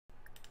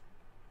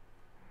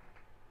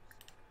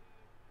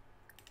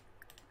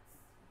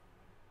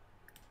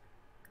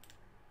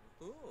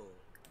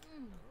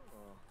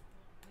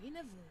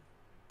Oh,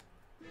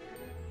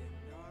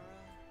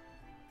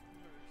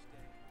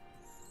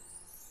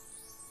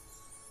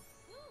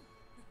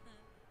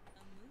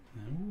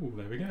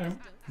 there we go.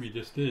 We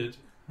just had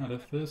our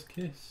first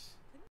kiss.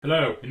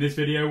 Hello, in this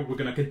video we're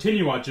going to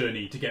continue our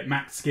journey to get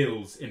max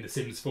skills in The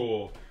Sims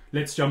 4.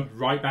 Let's jump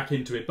right back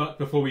into it, but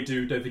before we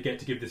do, don't forget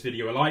to give this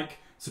video a like,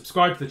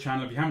 subscribe to the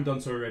channel if you haven't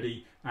done so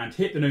already, and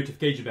hit the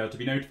notification bell to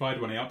be notified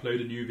when I upload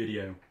a new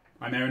video.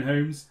 I'm Aaron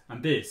Holmes,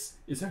 and this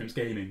is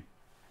HolmesGaming.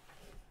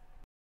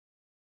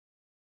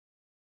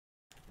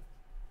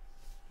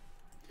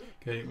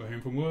 Okay, we're home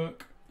from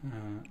work.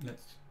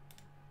 Let's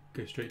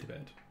go straight to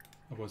bed.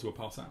 Otherwise we'll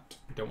pass out.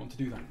 We don't want to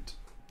do that.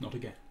 Not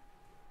again.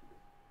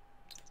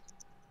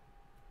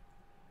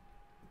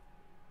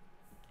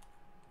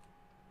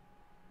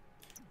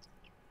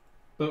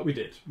 But we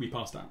did. We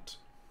passed out.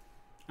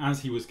 As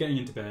he was getting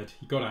into bed,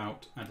 he got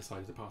out and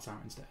decided to pass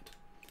out instead.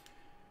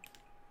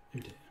 Oh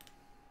dear.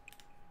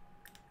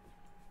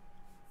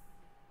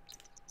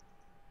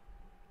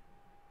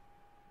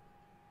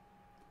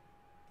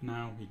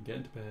 Now he can get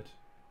into bed.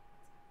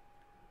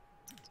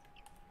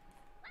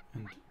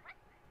 And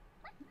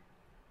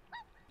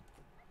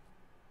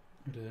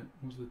oh dear,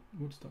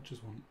 what does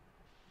Duchess want?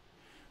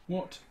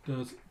 What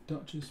does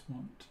Duchess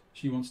want?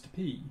 She wants to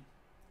pee.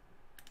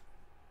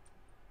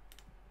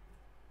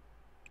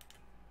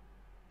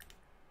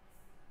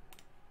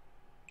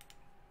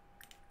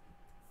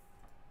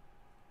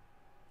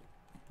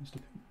 Wants to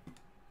pee.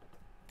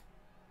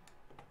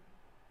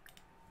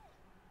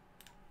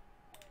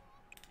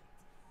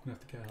 I'm gonna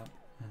have to get up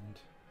and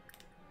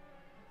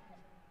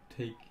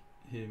take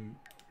him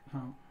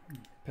out.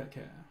 Pet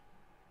care.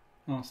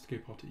 Asked to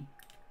go potty.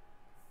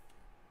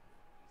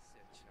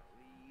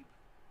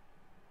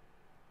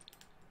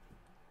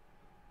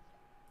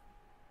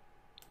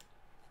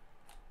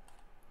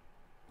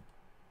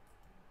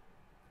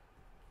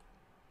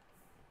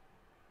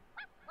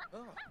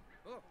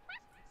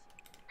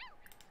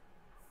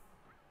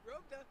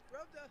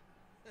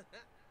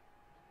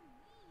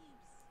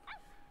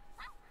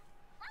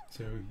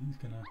 So he's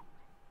gonna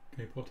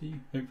go potty.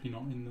 Hopefully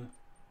not in the.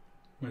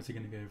 Where's he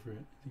gonna go for it?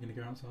 Is he gonna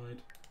go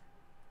outside?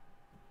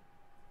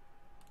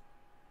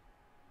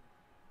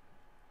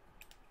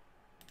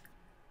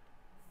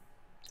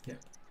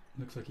 Yep,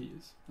 looks like he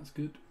is. That's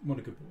good. What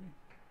a good boy.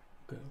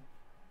 Girl.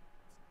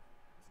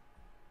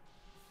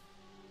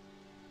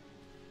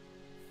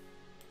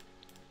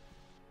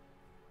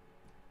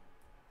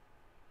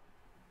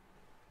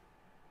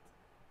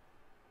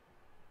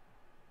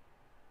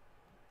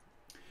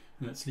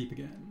 And let's sleep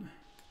again.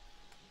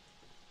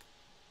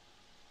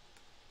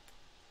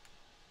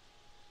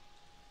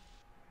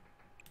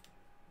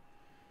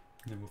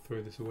 And then we'll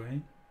throw this away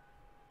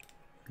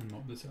and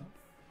mop this up.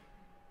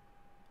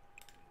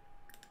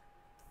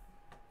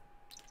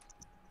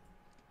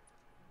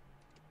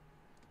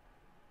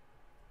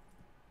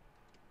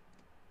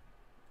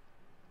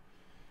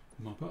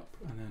 Mop up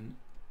and then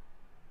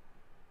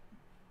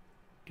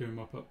go and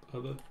mop up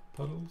other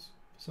puddles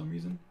for some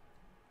reason.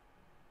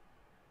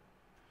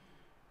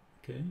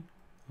 Okay,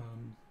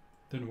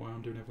 don't know why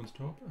I'm doing everyone's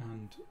job,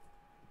 and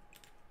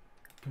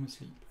go and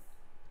sleep.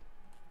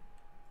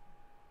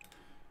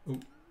 Oh,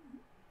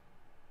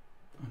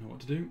 I know what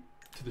to do.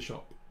 To the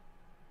shop.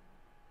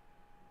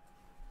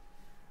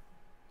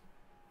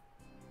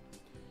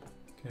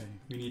 Okay,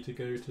 we need to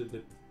go to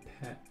the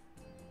pets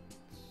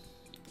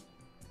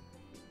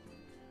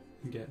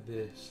and get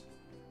this.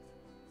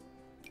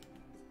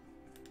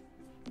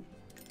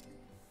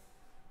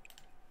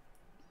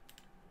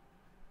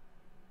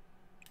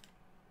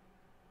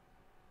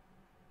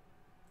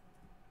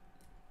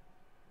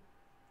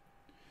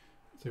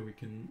 So we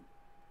can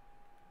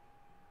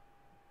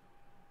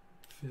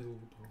fill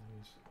the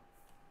bowls.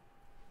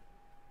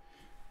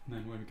 And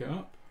then when we get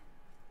up,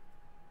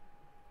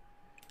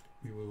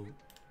 we will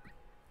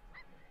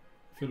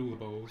fill all the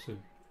bowls so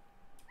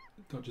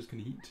Duchess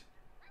can eat.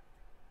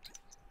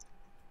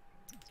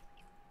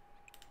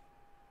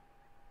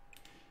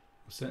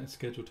 We'll set a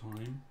schedule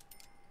time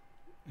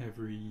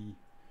every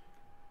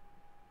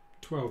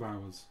 12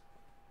 hours.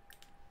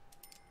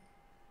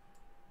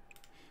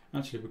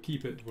 Actually, we'll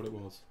keep it what it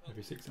was,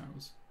 every 6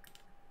 hours.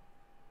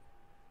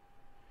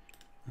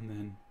 And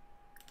then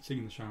sing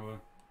in the shower.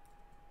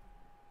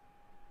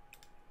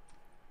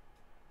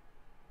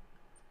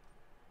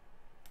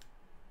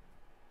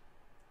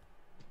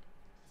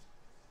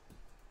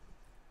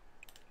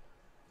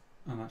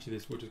 And actually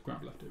this, we'll just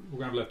grab leftovers. We'll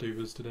grab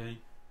leftovers today.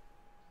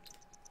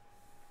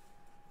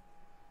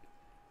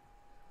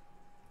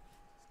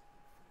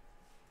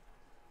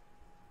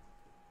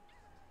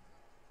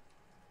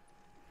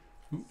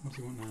 Oh, what's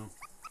he want now?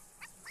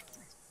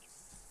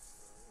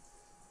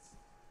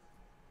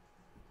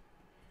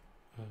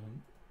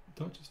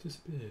 Duchess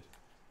disappeared.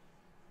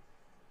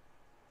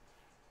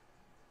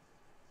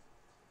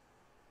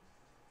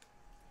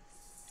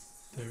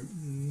 So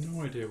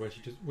no idea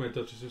where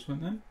Duchess just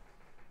went then.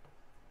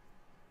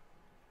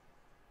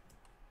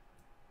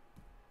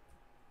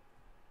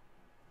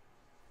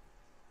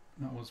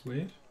 That was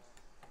weird.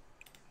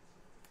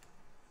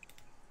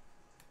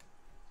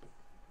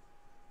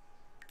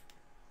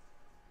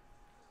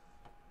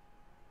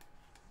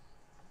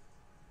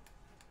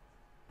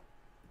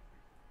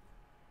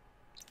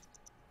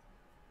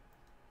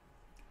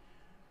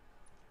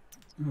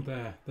 Oh,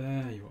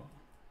 there you are.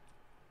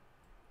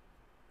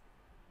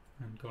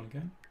 And gone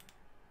again.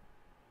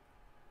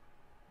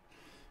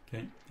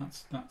 Okay,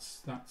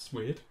 that's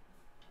weird.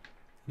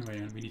 Anyway,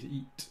 and we need to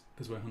eat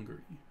because we're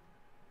hungry.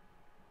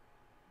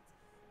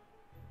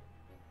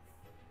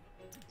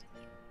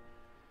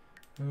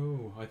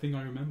 Oh, I think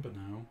I remember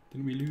now.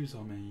 Didn't we lose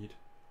our maid?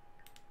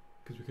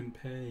 Because we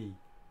couldn't pay.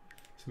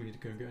 So we need to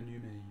go and get a new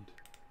maid.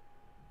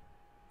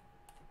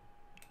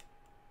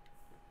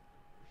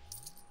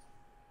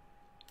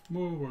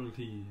 More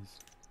royalties.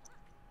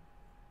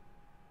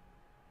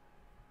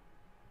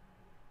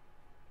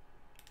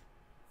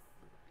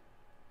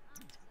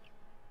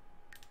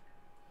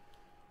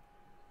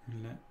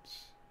 And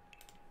let's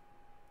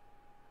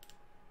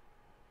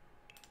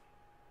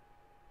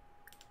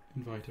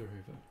invite her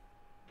over.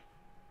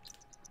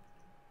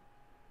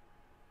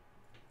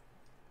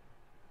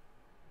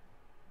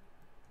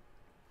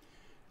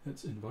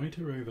 Let's invite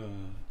her over.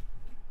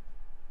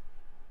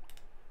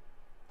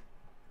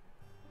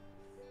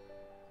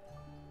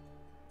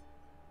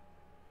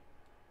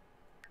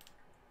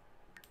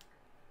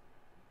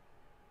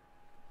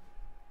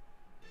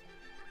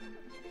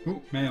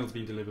 Oh, mail's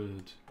been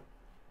delivered.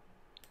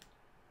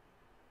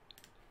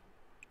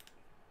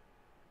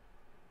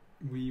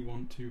 We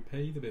want to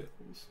pay the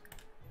bills.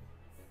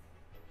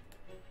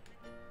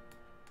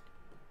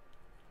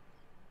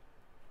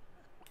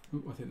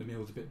 Oh, I think the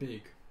meal's a bit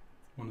big.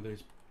 One of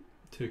those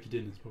turkey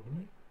dinners,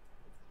 probably.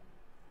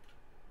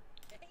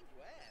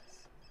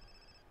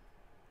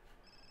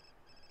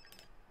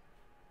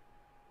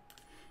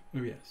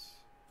 Oh yes.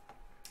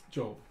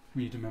 Joel,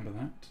 we need to remember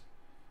that.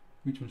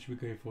 Which one should we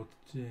go for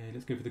today?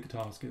 Let's go for the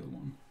guitar skill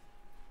one.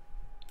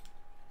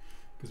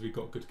 Because we've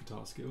got good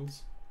guitar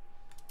skills.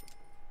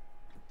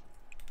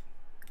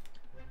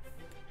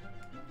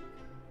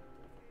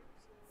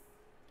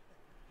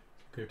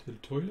 Go to the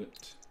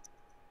toilet.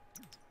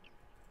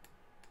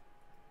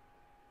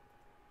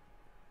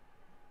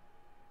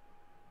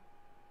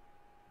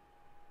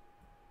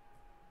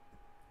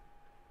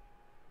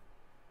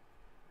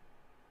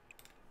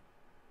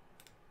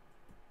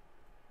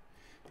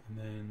 And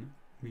then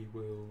we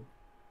will,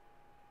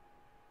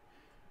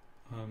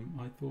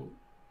 I thought,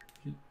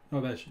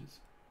 oh there she is.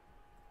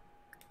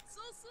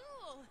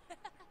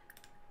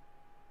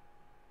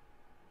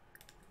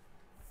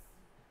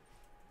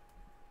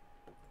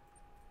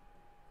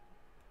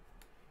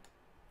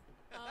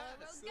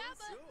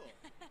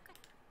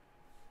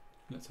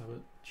 Let's have a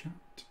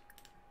chat.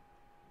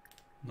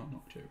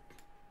 Knock joke.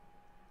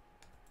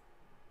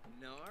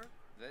 Nar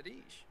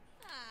Vadish.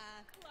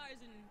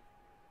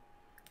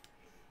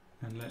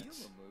 And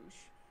let's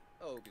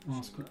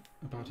ask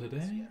about her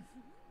day.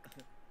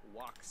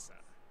 Waksa.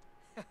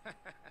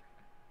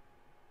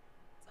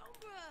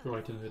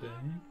 Brighten her day.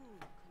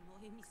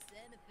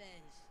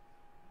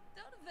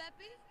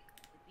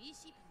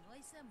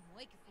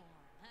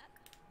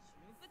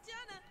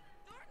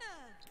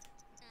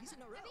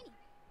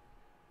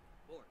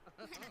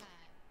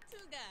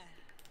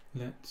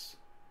 Let's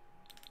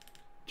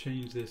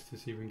change this to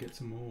see if we can get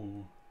some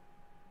more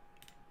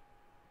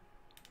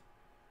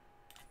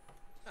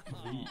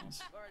of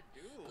these.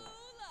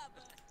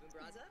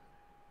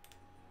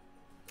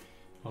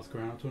 Ask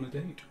her out on a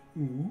date.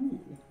 Ooh.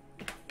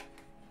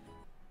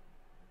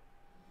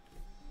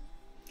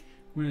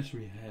 Where should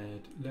we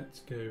head? Let's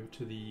go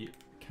to the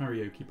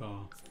karaoke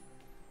bar.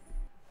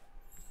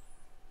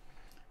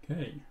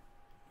 Okay.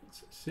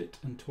 Let's sit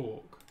and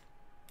talk.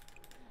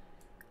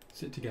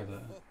 Sit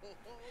together.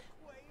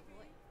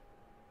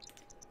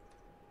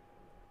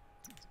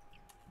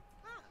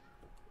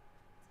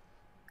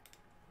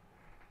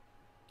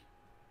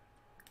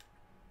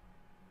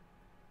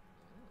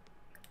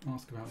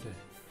 Ask about date.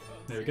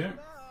 There we go.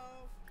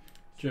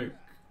 Joke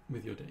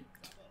with your date.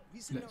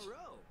 Let's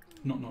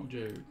knock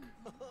joke.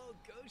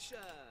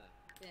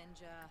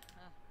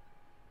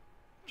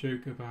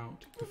 Joke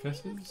about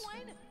professors.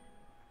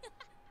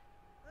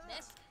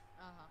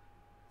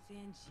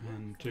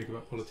 And joke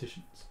about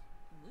politicians.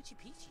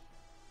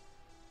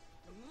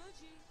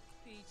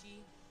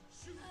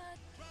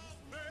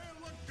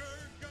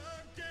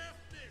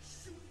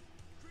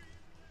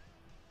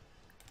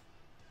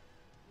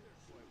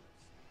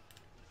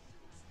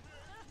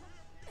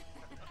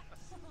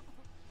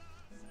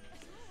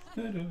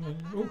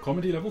 Oh,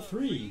 comedy level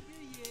 3.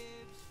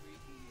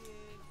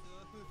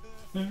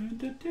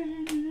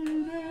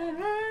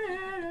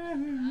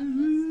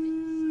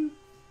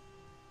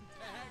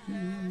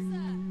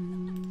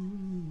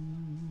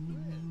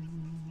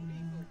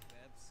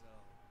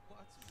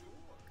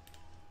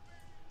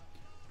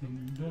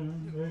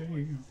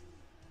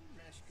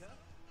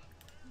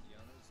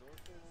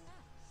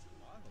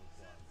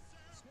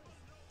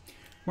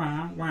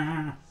 Wah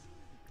wah.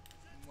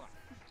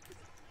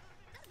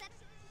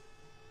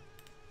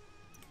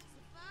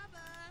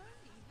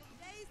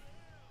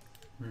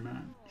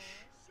 Rematch.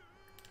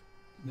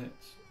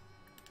 Let's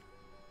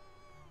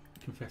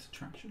confess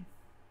attraction.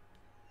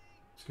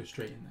 Let's go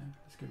straight in there.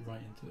 Let's go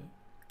right into it.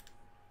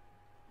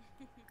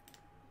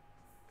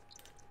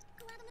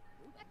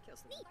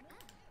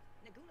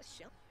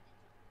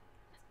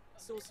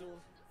 So. Oh,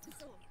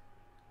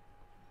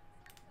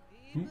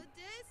 oh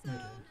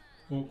dear.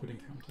 Awkward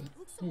encounter.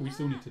 Oh, we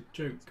still need to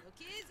joke.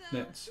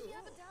 Let's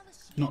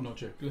not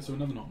joke. Let's do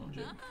another not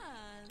joke.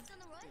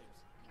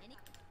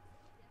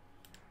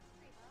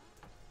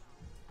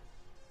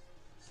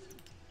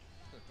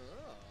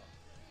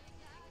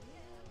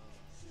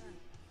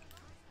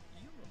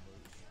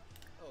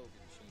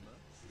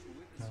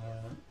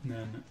 And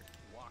then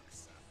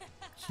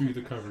smooth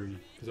recovery,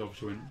 because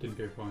obviously didn't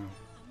go far.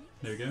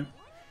 There we go.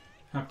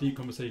 Have deep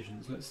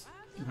conversations. Let's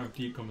have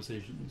deep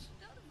conversations.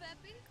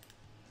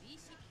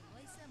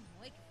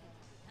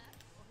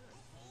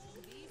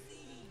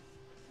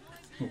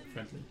 Oh,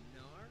 friendly.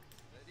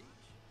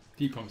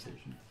 Deep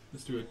conversation.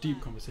 Let's do a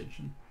deep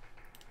conversation.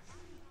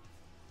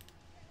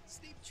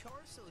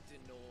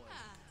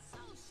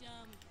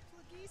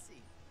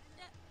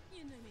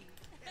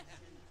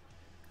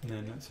 And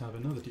then let's have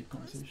another deep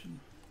conversation.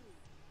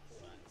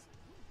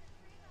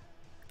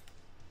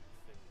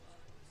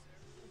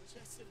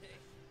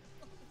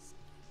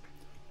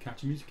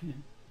 Catchy music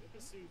in.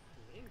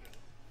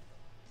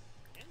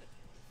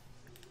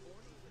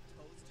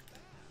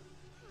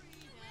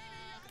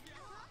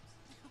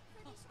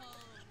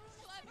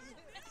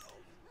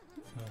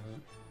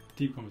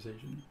 Deep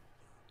conversation.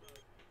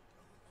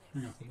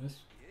 Hang up on this.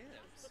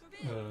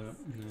 And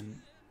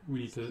then we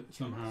need to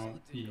somehow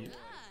be.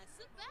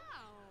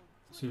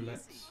 So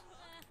let's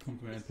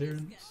compliment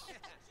appearance.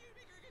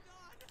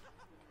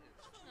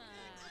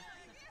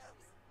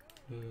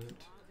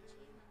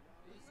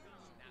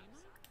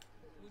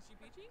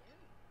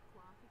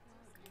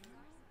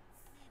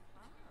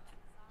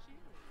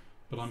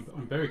 But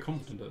I'm very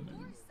confident at the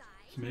moment,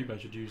 so maybe I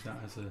should use that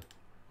as an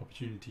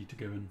opportunity to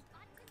go and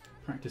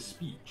practice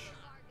speech.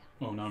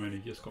 Oh, now I'm only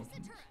just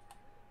confident.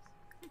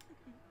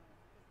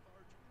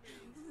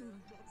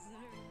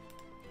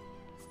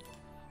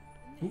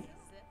 Ooh.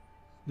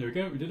 There we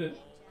go, we did it.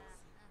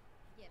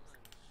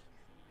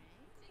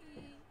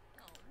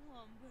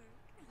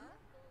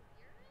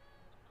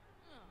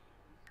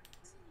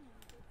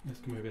 Let's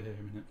come over here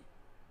a minute.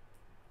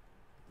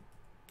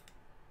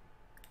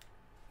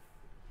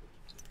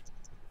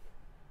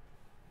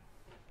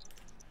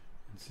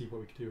 And see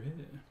what we can do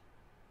here.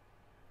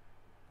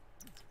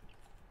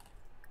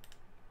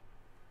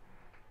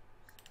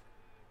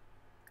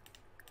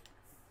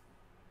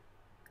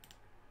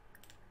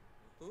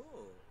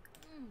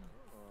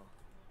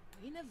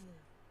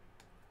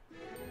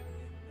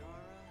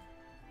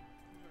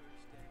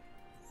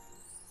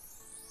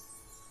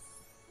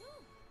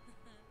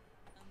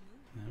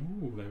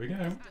 Oh, there we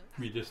go.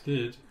 We just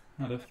had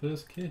our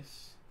first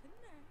kiss.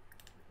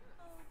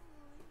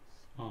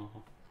 Ah.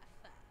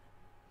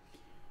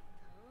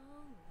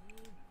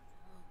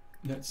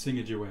 Let's sing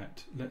a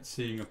duet. Let's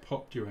sing a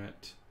pop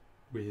duet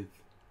with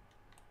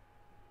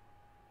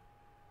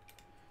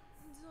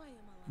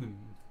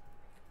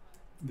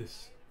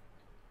this.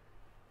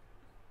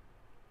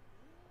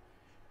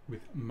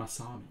 With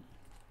Masami.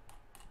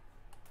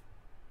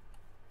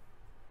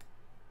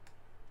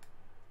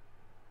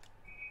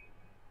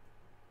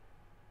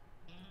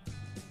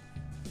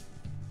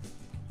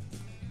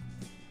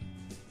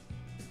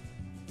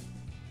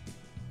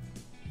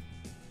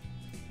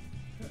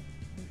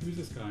 Who's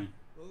this guy?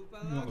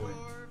 Not the way.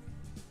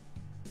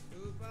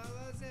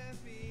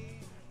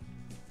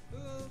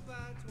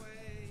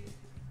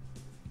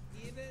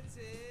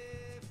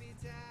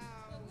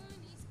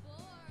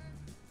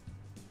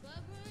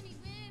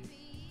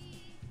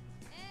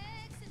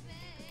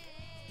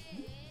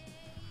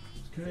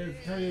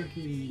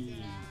 Karaoke.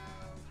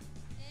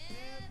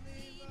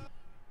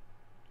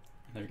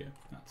 There we go.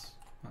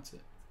 That's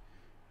it.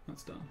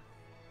 That's done.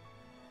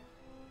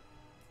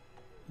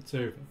 It's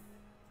over.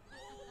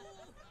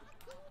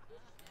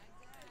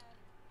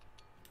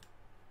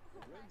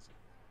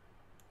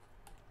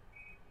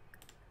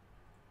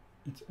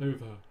 It's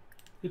over.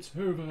 It's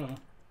over.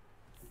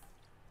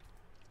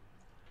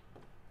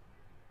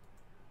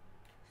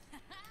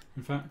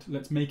 In fact,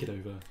 let's make it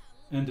over,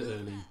 end it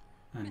early,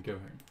 and go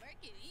home.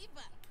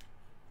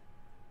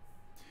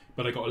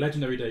 But I got a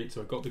legendary date,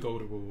 so I got the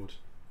gold award.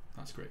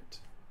 That's great.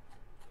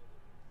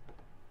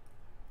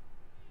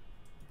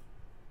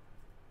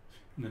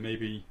 And then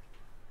maybe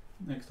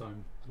next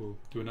time we'll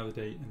do another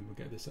date and we'll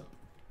get this up.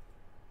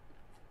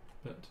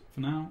 But for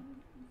now,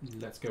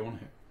 let's go on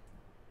here.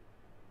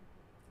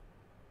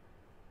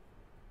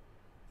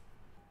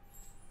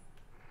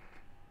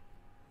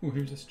 Oh,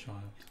 who's this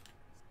child?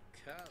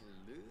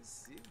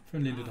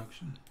 Friendly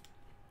introduction.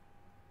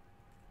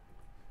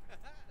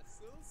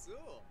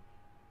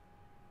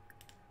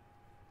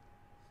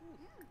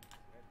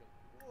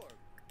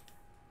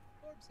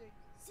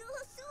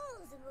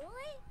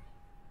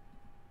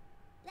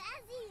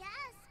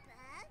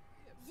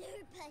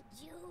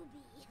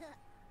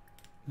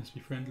 Let's be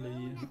friendly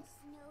and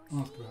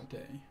ask about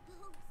day.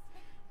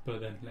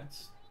 But then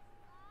let's...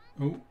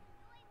 Oh!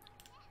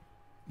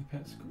 The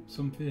pet's got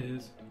some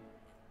fears.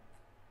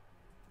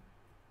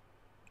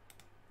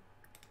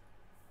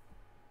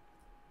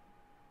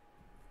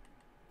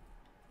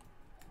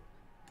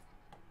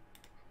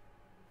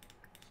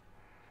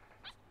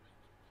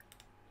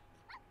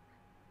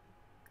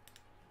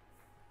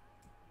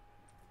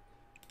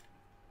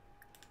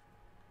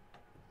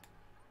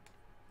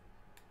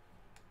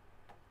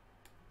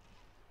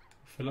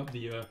 fill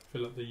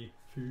up the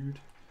food,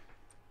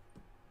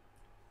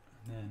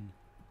 and then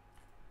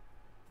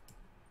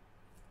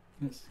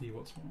let's see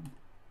what's on.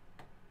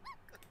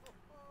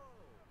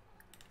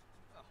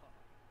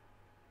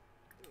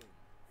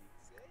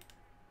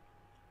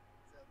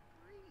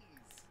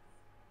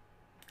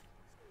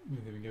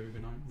 There we go.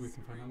 We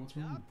can find out what's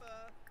wrong.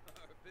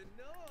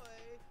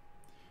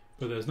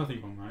 But there's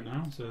nothing wrong right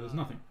now, so there's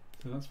nothing.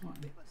 So that's fine.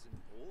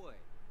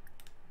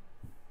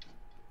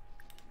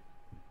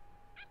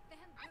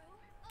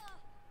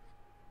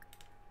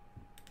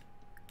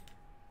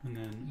 And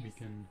then we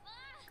can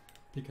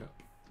pick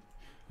up.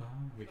 Ah,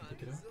 we can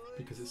pick it up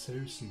because it's so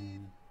small.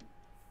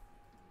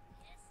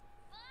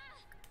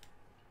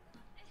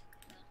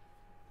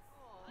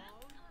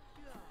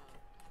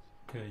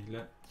 Okay,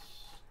 let's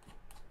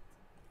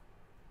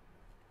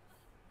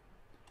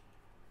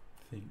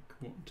think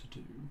what to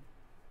do.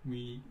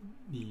 We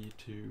need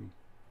to,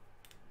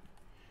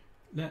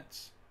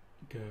 let's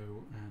go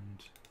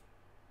and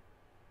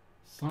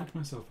psych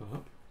myself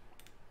up.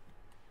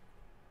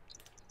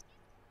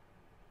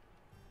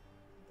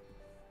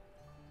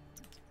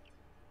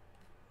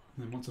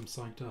 And then once I'm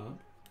psyched up,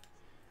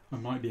 I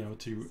might be able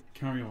to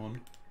carry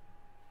on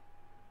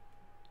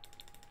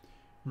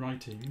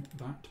writing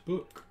that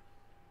book.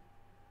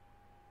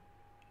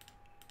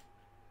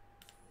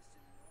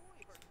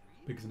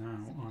 Because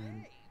now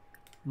I'm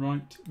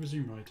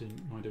resume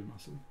writing Mind Over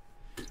Muscle.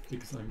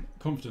 Because I'm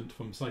confident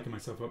from psyching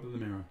myself up at the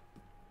mirror.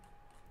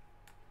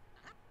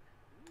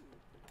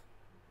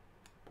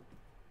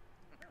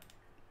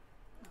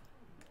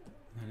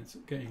 And it's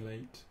getting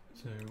late,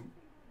 so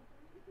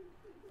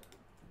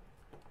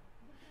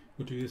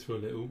we'll do this for a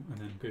little and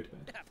then go to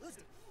bed.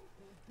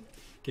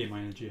 Get my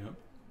energy up.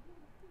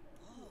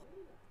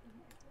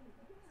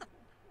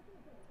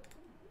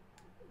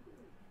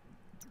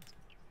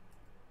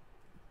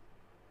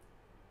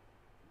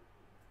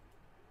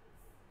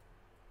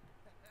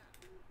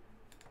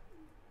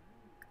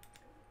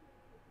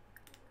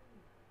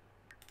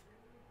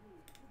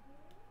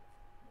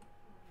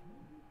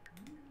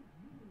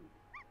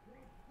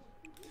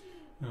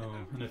 Oh,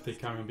 and if they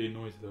carry on being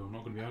noisy though, I'm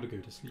not going to be able to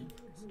go to sleep,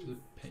 which is a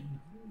pain.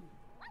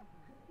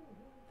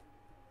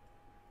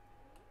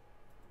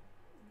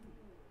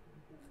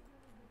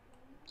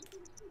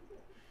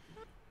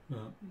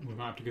 We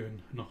might have to go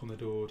and knock on the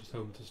door to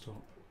tell them to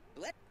stop.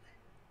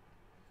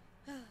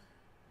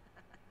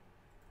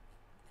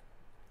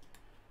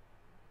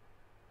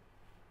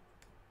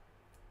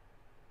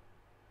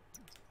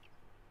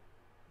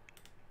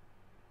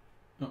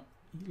 Oh,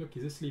 look,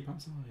 he's asleep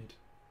outside.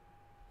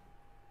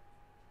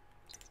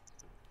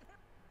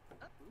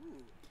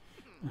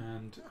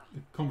 And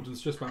the competence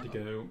is just about to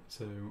go,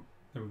 so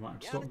then we might have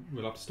to stop.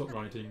 We'll have to stop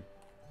writing.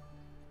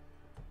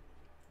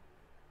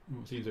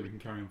 Well, it seems like we can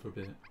carry on for a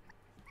bit.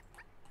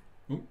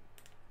 Oh,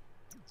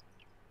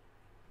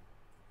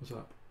 what's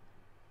up?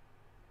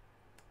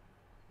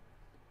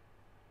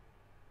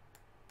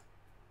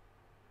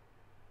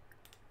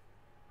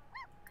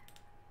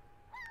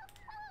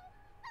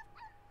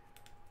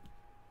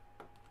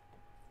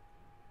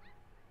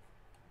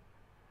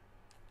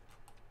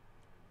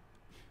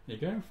 There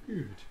you go,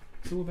 food.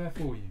 It's all there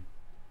for you.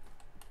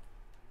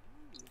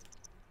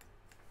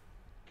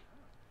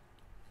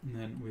 And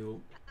then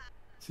we'll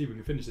see if we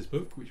can finish this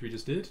book, which we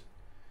just did.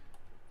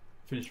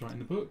 Finish writing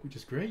the book, which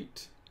is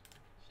great.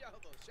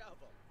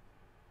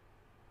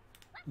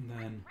 And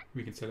then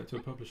we can sell it to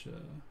a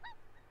publisher.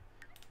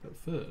 But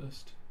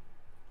first,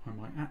 I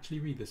might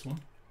actually read this one.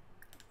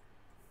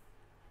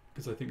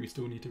 Because I think we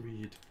still need to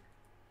read.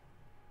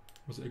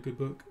 Was it a good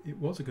book? It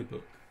was a good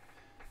book.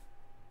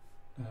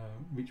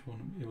 Which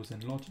one? It was in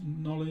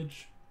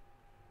knowledge,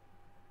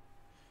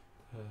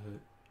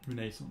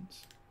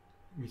 Renaissance.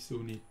 We still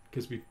need,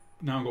 because we've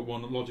now got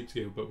one logic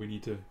skill, but we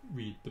need to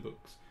read the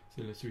books.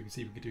 So let's see if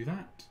we can do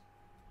that.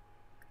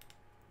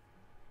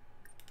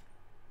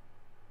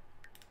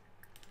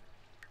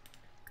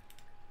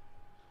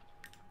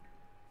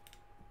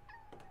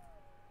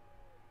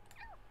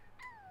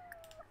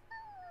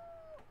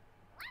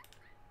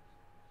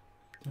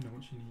 Don't know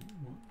what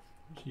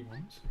she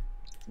wants.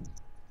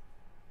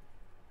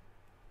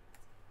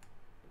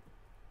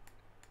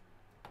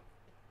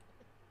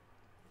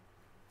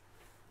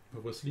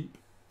 But we'll sleep,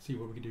 see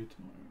what we can do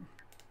tomorrow.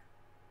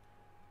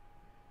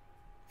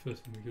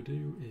 First thing we could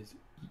do is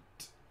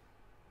eat.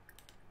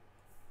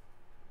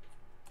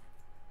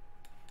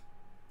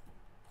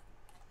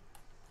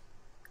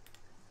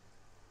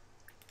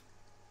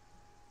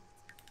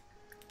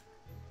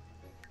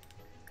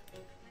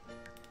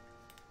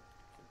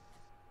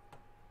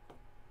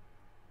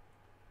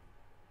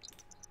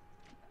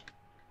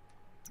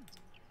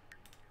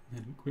 And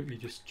then quickly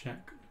just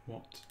check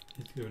what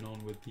is going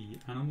on with the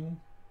animal.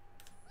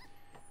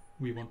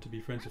 We want to be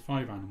friends with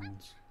 5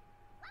 animals.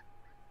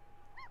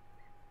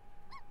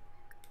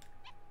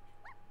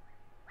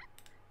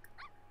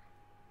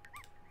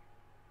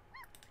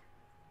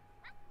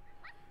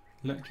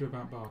 Lecture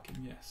about barking.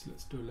 Yes,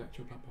 let's do a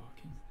lecture about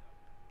barking.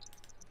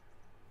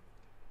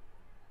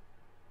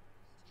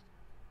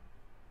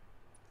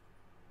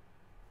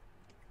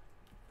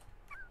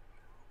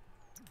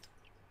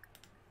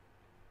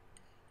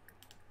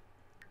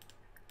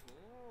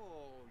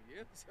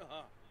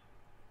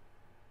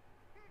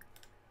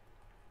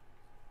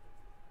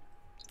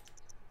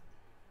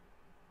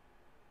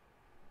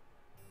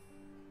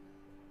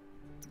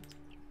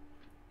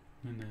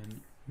 And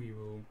then we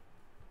will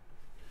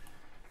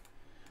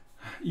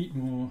eat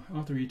more.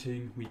 After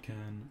eating, we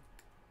can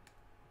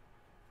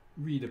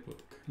read a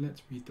book.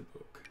 Let's read the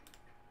book.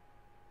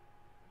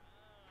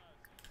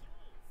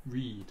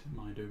 Read,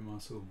 mind over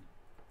muscle.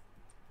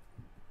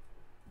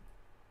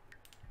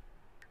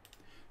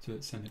 So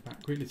let's send it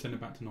back, quickly send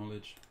it back to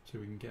knowledge so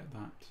we can get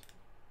that.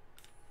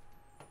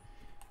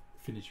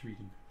 Finish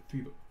reading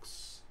 3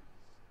 books.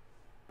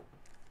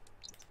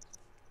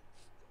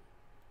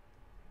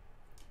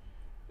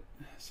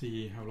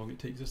 See how long it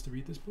takes us to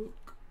read this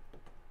book.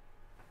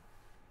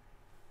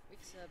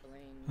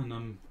 And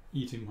I'm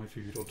eating my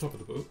food on top of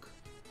the book.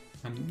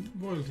 And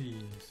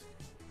royalties.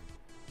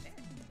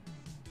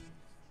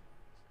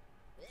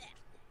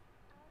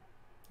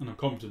 And I'm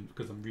confident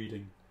because I'm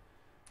reading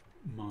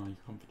my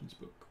confidence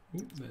book.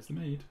 Oh, there's the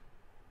maid.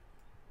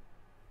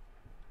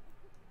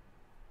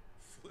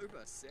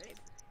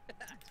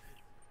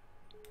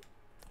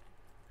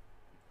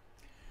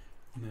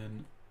 And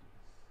then,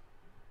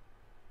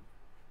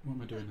 what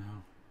am I doing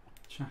now?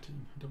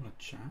 Chatting. I don't want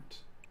to chat.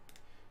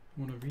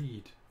 I want to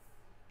read.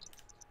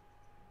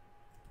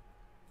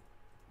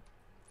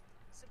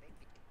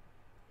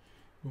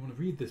 We want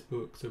to read this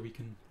book so we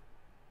can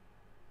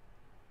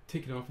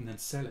tick it off and then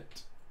sell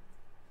it.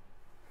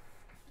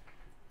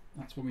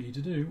 That's what we need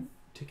to do.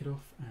 Tick it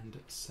off and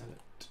sell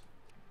it.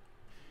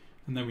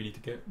 And then we need to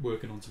get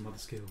working on some other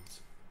skills.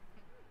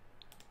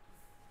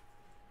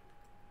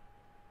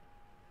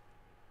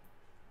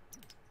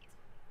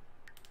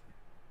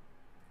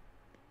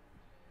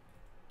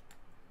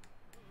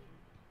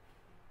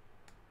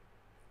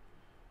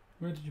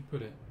 Where did you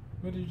put it?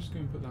 Where did you just go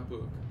and put that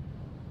book?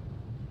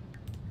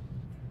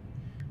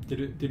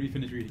 Did we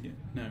finish reading it?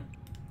 No.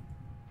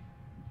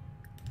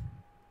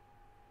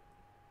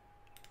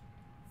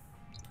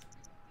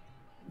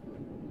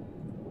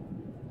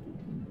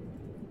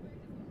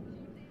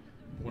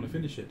 I want to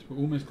finish it. We're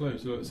almost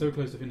close. We're so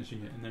close to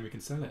finishing it, and then we can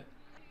sell it.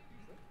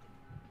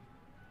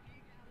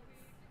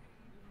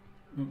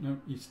 Oh no,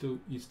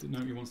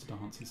 no, he wants to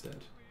dance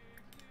instead.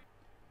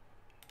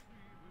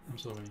 I'm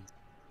sorry.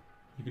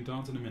 You can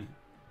dance in a minute.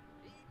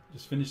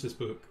 Just finish this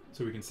book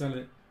so we can sell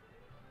it.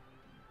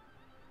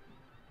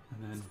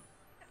 And then,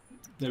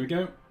 there we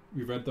go.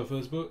 We've read the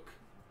first book.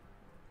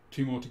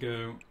 2 more to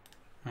go.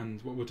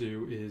 And what we'll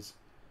do is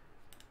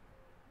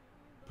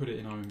put it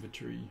in our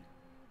inventory.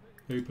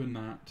 Open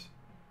that.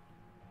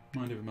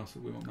 Mind over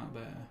muscle, we want that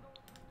there.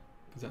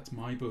 Because that's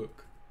my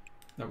book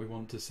that we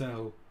want to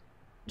sell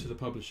to the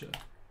publisher.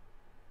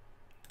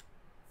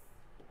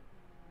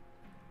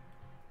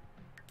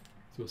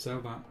 So we'll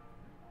sell that.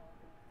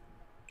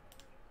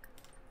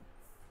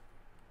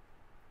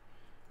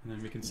 And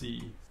then we can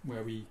see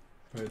where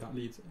that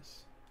leads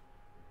us.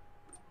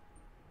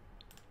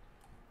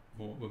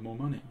 With more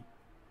money.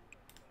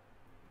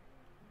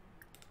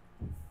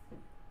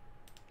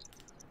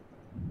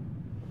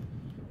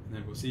 And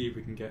then we'll see if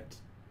we can get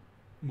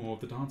more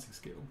of the dancing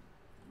skill.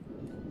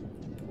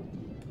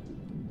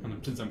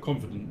 And since I'm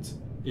confident,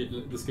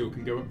 the skill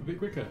can go up a bit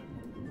quicker.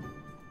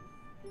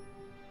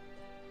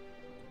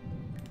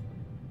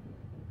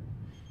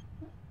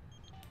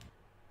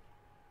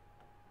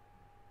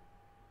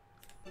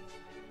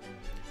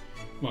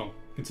 Well,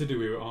 consider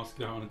we were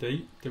asked out on a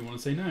date, didn't want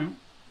to say no.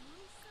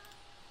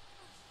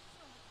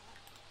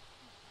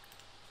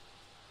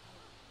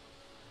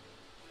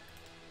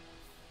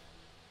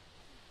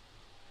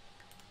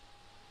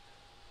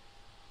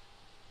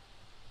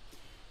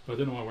 But I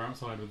don't know why we're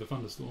outside with the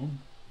thunderstorm.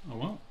 Oh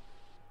well.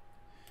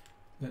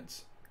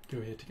 Let's go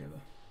here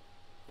together.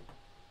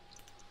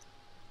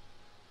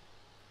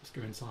 Let's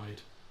go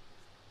inside.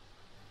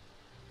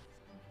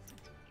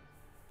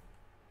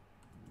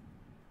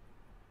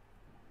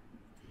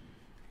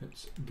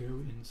 Let's go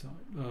inside.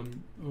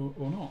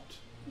 Or not,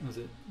 as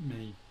it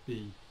may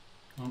be.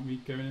 Aren't we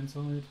going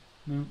inside?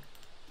 No?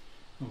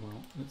 Oh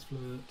well, let's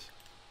flirt.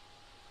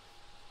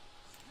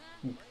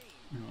 Oh,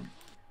 hang on.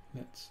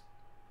 Let's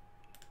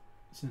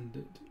send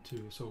it to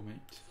a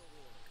soulmate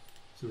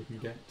so we can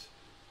get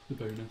the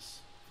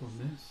bonus from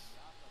this.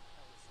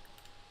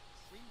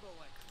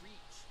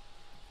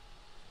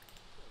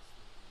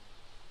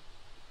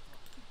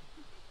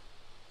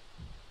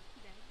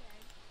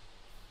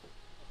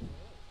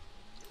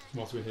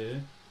 Whilst we're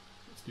here,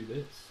 let's do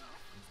this.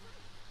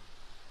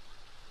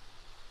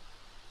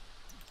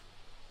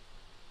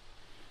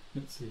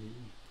 Let's see.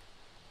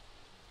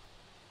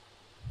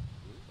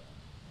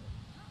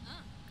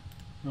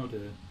 Oh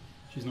dear,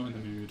 she's not in the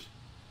mood.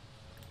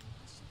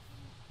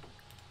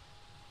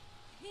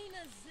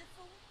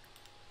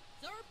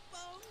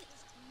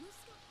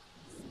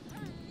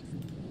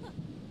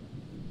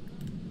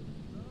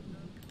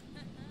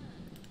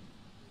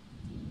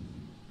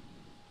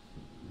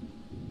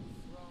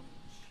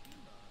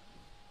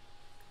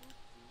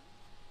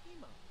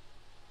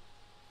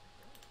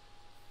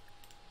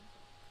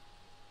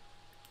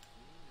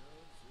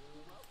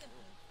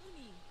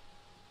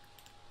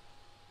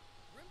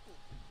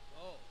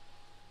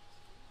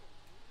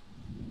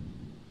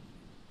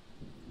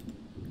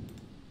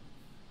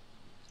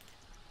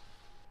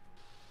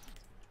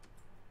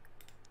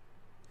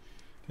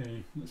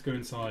 Okay, let's go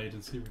inside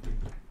and see if we can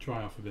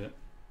dry off a bit.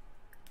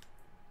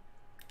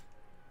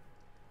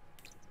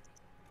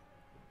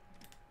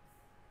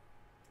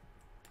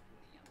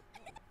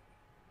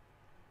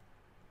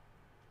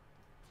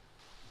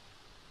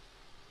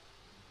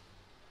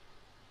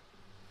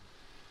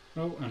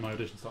 Oh, and my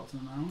audition starts in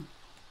an hour.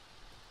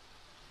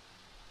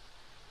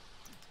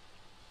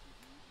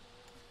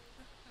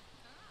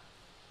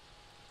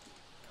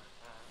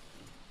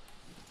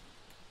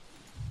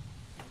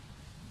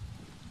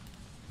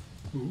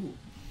 Ooh.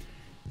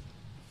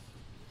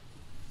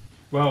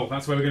 Well,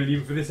 that's where we're going to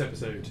leave it for this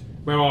episode.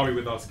 Where are we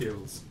with our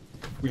skills?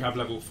 We have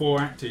level 4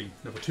 acting,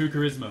 level 2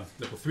 charisma,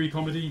 level 3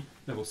 comedy,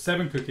 level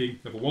 7 cooking,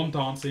 level 1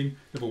 dancing,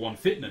 level 1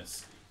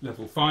 fitness,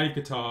 level 5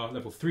 guitar,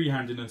 level 3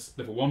 handiness,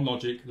 level 1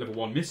 logic, level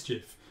 1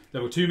 mischief,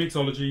 level 2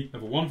 mixology,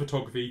 level 1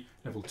 photography,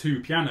 level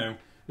 2 piano,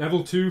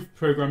 level 2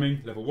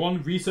 programming, level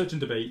 1 research and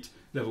debate,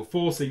 level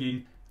 4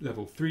 singing,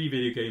 level 3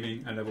 video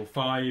gaming, and level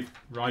 5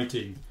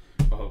 writing.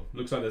 Well,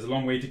 looks like there's a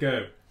long way to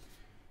go.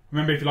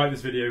 Remember, if you like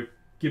this video,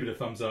 give it a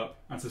thumbs up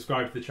and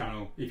subscribe to the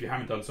channel if you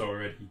haven't done so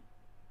already.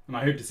 And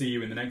I hope to see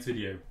you in the next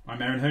video. I'm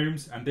Aaron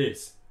Holmes and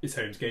this is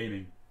Holmes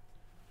Gaming.